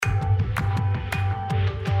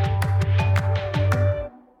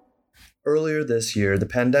Earlier this year, the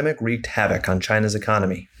pandemic wreaked havoc on China's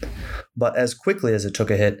economy. But as quickly as it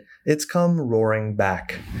took a hit, it's come roaring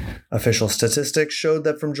back. Official statistics showed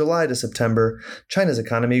that from July to September, China's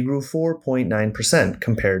economy grew 4.9%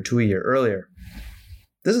 compared to a year earlier.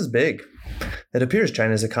 This is big. It appears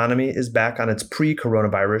China's economy is back on its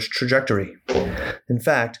pre-coronavirus trajectory. In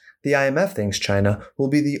fact, the IMF thinks China will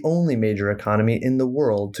be the only major economy in the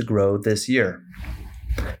world to grow this year.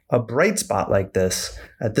 A bright spot like this,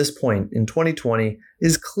 at this point in 2020,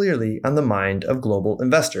 is clearly on the mind of global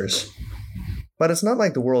investors. But it's not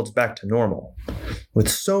like the world's back to normal. With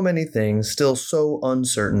so many things still so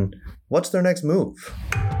uncertain, what's their next move?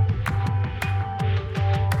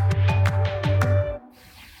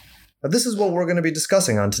 Now, this is what we're going to be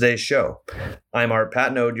discussing on today's show. I'm Art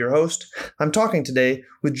Patnode, your host. I'm talking today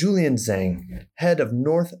with Julian Zhang, head of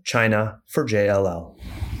North China for JLL.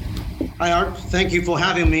 Hi, Art. Thank you for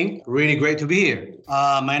having me. Really great to be here.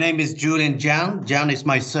 My name is Julian Zhang. Zhang is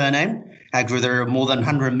my surname. Actually, there are more than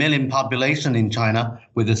 100 million population in China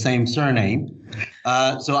with the same surname.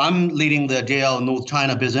 So I'm leading the JLL North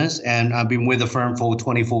China business, and I've been with the firm for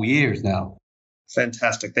 24 years now.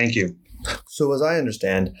 Fantastic. Thank you. So as I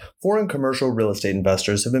understand, foreign commercial real estate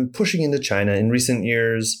investors have been pushing into China in recent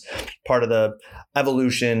years, part of the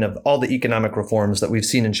evolution of all the economic reforms that we've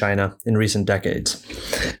seen in China in recent decades.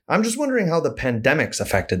 I'm just wondering how the pandemic's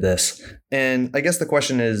affected this. And I guess the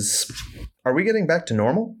question is, are we getting back to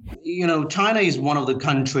normal? China is one of the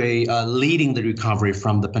countries leading the recovery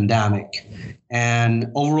from the pandemic. And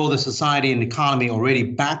overall, the society and economy already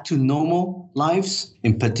back to normal lives.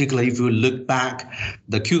 In particular, if you look back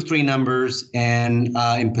the Q3 numbers and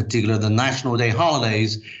in particular the National Day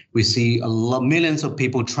holidays, we see millions of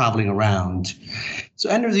people traveling around. So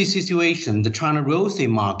under this situation, the China real estate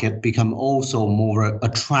market become also more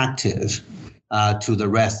attractive to the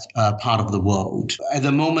rest part of the world. At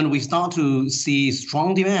the moment, we start to see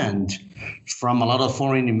strong demand from a lot of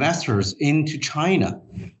foreign investors into China.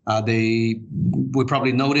 We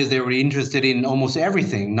probably noticed they were interested in almost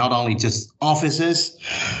everything, not only just offices,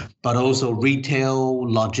 but also retail,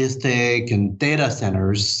 logistic, and data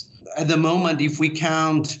centers. At the moment, if we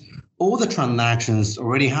count all the transactions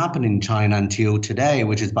already happened in China until today,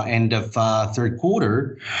 which is by end of third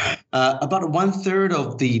quarter, about 1/3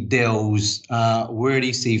 of the deals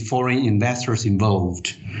already see foreign investors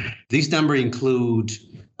involved. These numbers include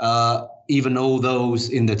even all those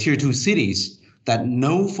in the tier 2 cities that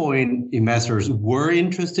no foreign investors were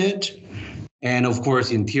interested. And of course,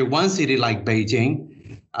 in tier 1 city like Beijing,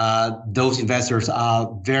 those investors are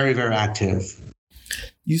very, very active.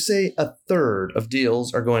 You say 1/3 of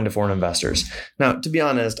deals are going to foreign investors. Now, to be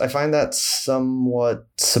honest, I find that somewhat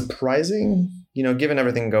surprising. Given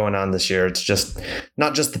everything going on this year, it's just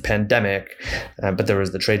not just the pandemic, but there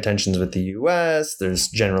was the trade tensions with the US. There's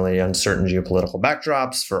generally uncertain geopolitical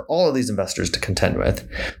backdrops for all of these investors to contend with.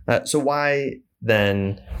 So why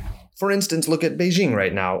then, for instance, look at Beijing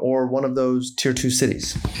right now or one of those tier 2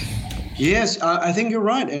 cities? Yes, I think you're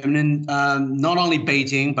right. I mean, not only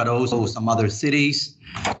Beijing, but also some other cities.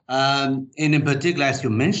 And in particular, as you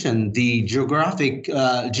mentioned, the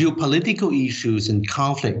geopolitical issues and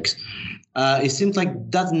conflicts, it seems like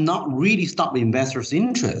does not really stop investors'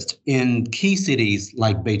 interest in key cities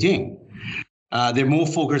like Beijing. They're more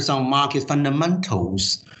focused on market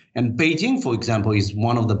fundamentals. And Beijing, for example, is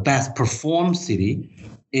one of the best performed city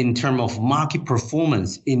in terms of market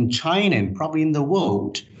performance in China and probably in the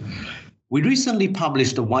world. We recently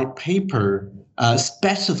published a white paper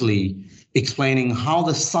specifically explaining how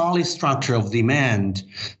the solid structure of demand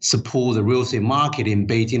support the real estate market in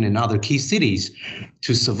Beijing and other key cities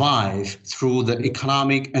to survive through the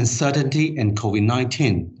economic uncertainty and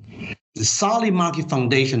COVID-19. The solid market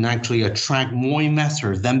foundation actually attract more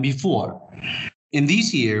investors than before. In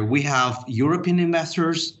this year, we have European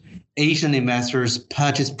investors, Asian investors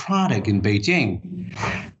purchase product in Beijing.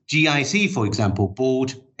 GIC, for example,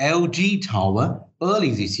 bought LG Tower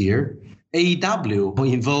early this year. AEW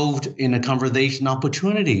involved in the conversation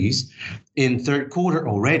opportunities in third quarter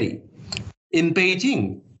already. In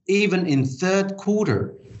Beijing, even in third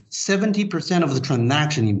quarter, 70% of the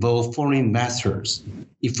transaction involve foreign investors.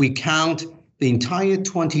 If we count the entire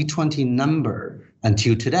 2020 number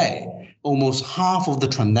until today, almost half of the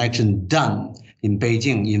transaction done in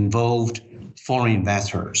Beijing involved foreign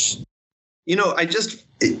investors.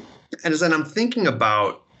 As I'm thinking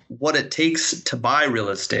about what it takes to buy real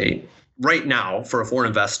estate right now for a foreign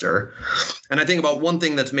investor, and I think about one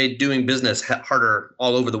thing that's made doing business harder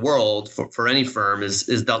all over the world for any firm is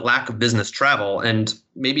the lack of business travel, and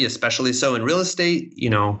maybe especially so in real estate,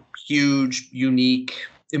 huge, unique,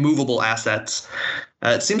 immovable assets.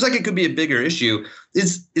 It seems like it could be a bigger issue.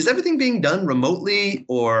 Is everything being done remotely,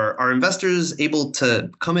 or are investors able to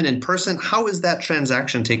come in person? How is that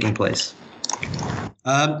transaction taking place?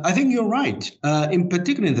 I think you're right. In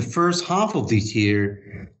particular, in the first half of this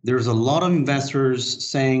year, there's a lot of investors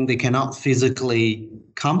saying they cannot physically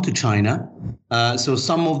come to China. So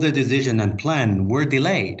some of the decision and plan were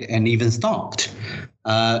delayed and even stopped.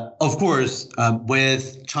 Of course,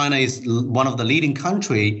 with China is one of the leading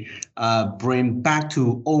country, bring back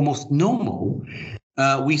to almost normal,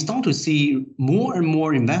 we start to see more and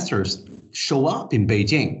more investors show up in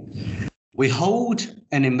Beijing. We hold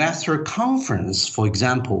an investor conference, for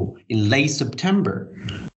example, in late September.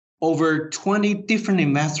 Over 20 different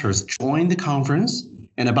investors joined the conference,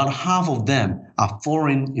 and about half of them are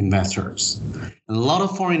foreign investors. A lot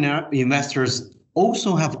of foreign investors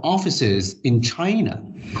also have offices in China.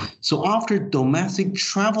 So after domestic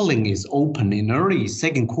traveling is open in early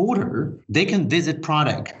second quarter, they can visit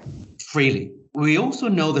product freely. We also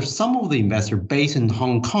know that some of the investors based in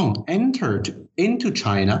Hong Kong entered into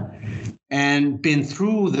China and been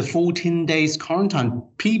through the 14 days quarantine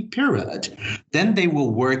period. Then they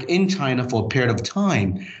will work in China for a period of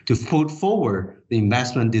time to put forward the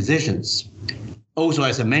investment decisions. Also,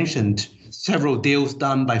 as I mentioned, several deals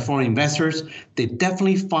done by foreign investors, they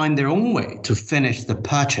definitely find their own way to finish the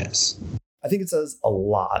purchase. I think it says a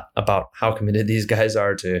lot about how committed these guys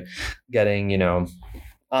are to getting,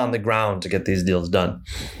 on the ground to get these deals done.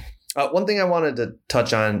 One thing I wanted to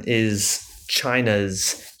touch on is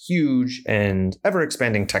China's huge and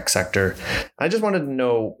ever-expanding tech sector. I just wanted to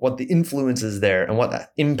know what the influence is there and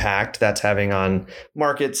what impact that's having on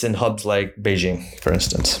markets and hubs like Beijing, for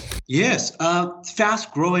instance. Yes,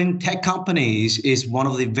 fast-growing tech companies is one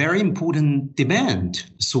of the very important demand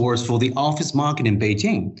source for the office market in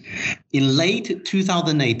Beijing. In late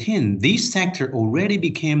 2018, this sector already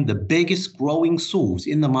became the biggest growing source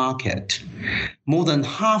in the market. More than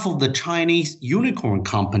half of the Chinese unicorn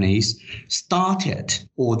companies started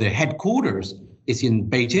or their headquarters is in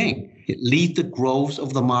Beijing. It leads the growth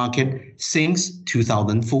of the market since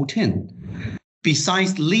 2014.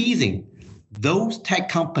 Besides leasing, those tech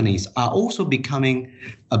companies are also becoming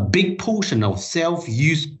a big portion of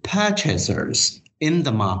self-use purchasers in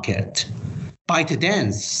the market.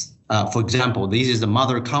 ByteDance, for example, this is the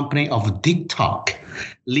mother company of TikTok,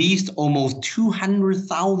 leased almost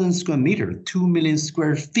 200,000 square meters, 2 million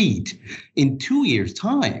square feet in 2 years'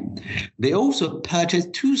 time. They also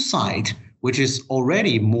purchased two sites, which is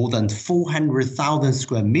already more than 400,000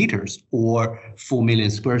 square meters or 4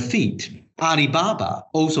 million square feet. Alibaba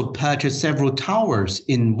also purchased several towers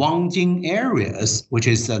in Wangjing areas, which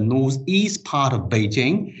is the northeast part of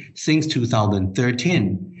Beijing, since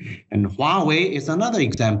 2013. And Huawei is another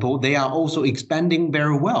example. They are also expanding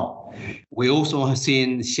very well. We also have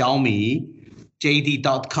seen Xiaomi,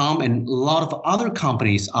 JD.com, and a lot of other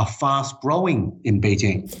companies are fast growing in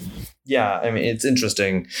Beijing. Yeah, I mean, it's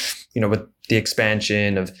interesting, with the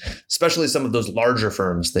expansion of especially some of those larger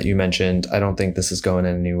firms that you mentioned. I don't think this is going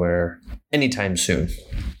anywhere anytime soon.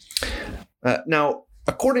 Now,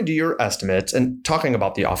 according to your estimates, and talking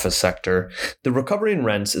about the office sector, the recovery in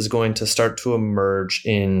rents is going to start to emerge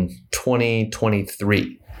in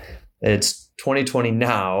 2023. It's 2020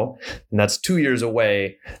 now, and that's 2 years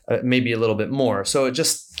away, maybe a little bit more. So it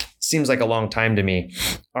just seems like a long time to me.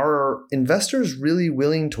 Are investors really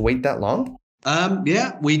willing to wait that long?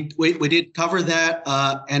 Yeah, we did cover that,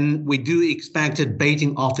 and we do expect the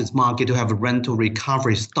Beijing office market to have a rental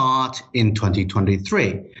recovery start in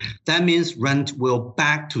 2023. That means rent will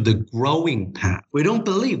back to the growing path. We don't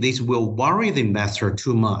believe this will worry the investor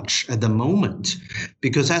too much at the moment,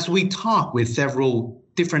 because as we talk with several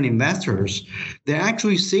different investors, they're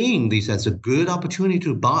actually seeing this as a good opportunity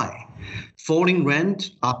to buy. Falling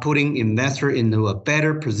rent are putting investors into a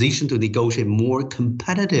better position to negotiate more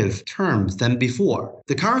competitive terms than before.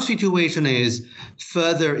 The current situation is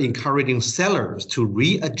further encouraging sellers to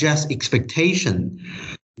readjust expectation,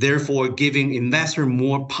 therefore giving investors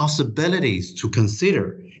more possibilities to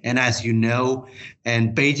consider. And as you know,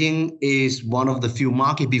 and Beijing is one of the few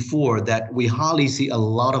markets before that we hardly see a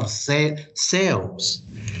lot of sales.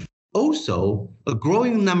 Also, a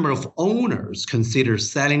growing number of owners consider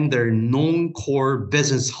selling their non-core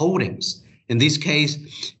business holdings. In this case,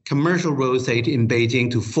 commercial real estate in Beijing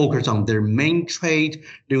to focus on their main trade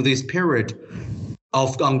during this period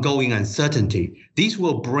of ongoing uncertainty. These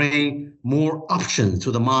will bring more options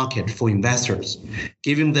to the market for investors,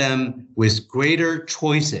 giving them with greater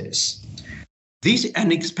choices. This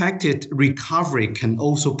unexpected recovery can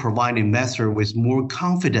also provide investors with more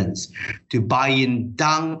confidence to buy in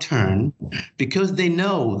downturn because they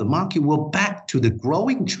know the market will back to the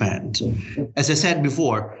growing trend. As I said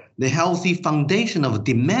before, the healthy foundation of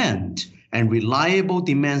demand and reliable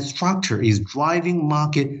demand structure is driving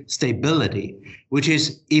market stability, which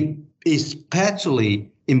is especially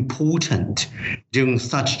important during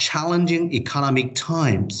such challenging economic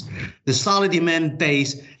times. The solid demand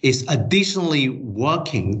base is additionally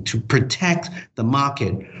working to protect the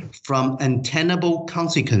market from untenable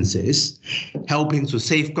consequences, helping to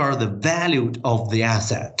safeguard the value of the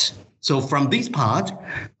asset. So from this part,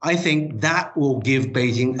 I think that will give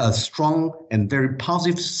Beijing a strong and very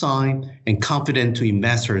positive sign and confidence to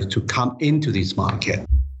investors to come into this market.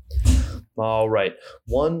 All right.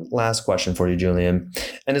 One last question for you, Julian.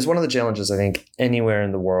 And it's one of the challenges, I think, anywhere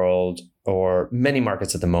in the world or many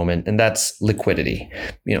markets at the moment, and that's liquidity.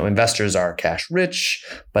 Investors are cash rich,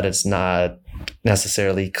 but it's not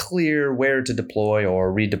necessarily clear where to deploy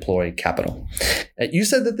or redeploy capital. You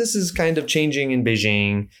said that this is kind of changing in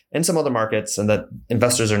Beijing and some other markets, and that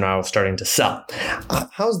investors are now starting to sell.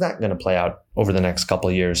 How's that going to play out over the next couple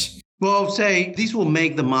of years? Well, I'll say this will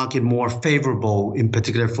make the market more favorable, in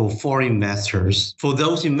particular for foreign investors. For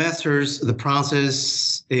those investors, the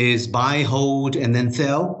process is buy, hold, and then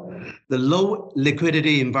sell. The low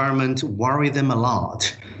liquidity environment worries them a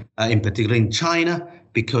lot, in particular in China,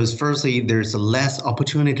 because firstly, there's less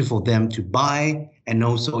opportunity for them to buy, and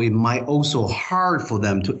also it might also hard for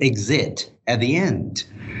them to exit at the end.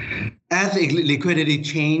 As the liquidity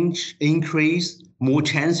increase, more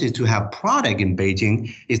chances to have product in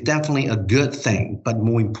Beijing is definitely a good thing. But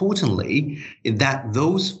more importantly, is that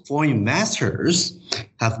those foreign investors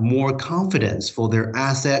have more confidence for their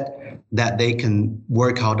asset that they can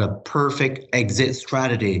work out a perfect exit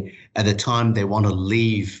strategy at the time they want to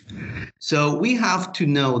leave. So we have to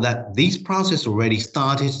know that this process already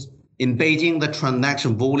started. In Beijing, the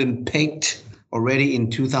transaction volume peaked already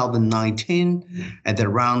in 2019 at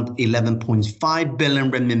around 11.5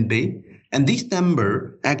 billion renminbi. And this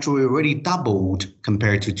number actually already doubled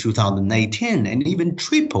compared to 2018 and even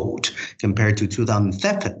tripled compared to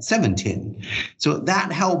 2017. So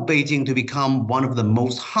that helped Beijing to become one of the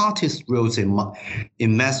most hottest growth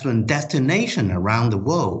investment destination around the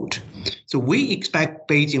world. So we expect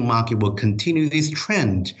Beijing market will continue this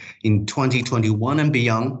trend in 2021 and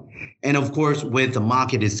beyond. And of course, with the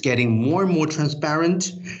market is getting more and more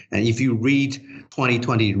transparent, and if you read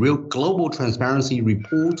 2020 Real Global Transparency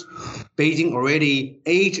Report, Beijing already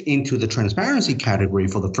aged into the transparency category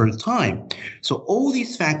for the first time. So all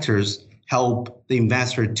these factors help the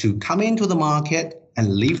investor to come into the market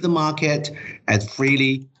and leave the market as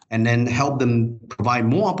freely, and then help them provide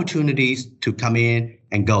more opportunities to come in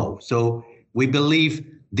and go. So we believe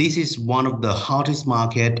this is one of the hottest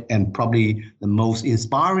market and probably the most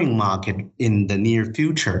inspiring market in the near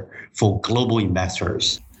future for global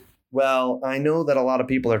investors. Well, I know that a lot of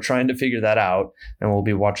people are trying to figure that out, and we'll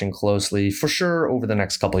be watching closely for sure over the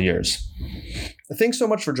next couple of years. Thanks so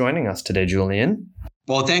much for joining us today, Julian.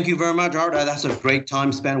 Well, thank you very much, Art. That's a great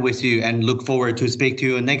time spent with you, and look forward to speak to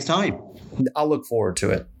you next time. I'll look forward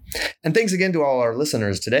to it. And thanks again to all our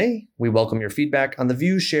listeners today. We welcome your feedback on the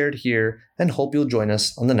views shared here and hope you'll join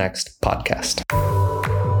us on the next podcast.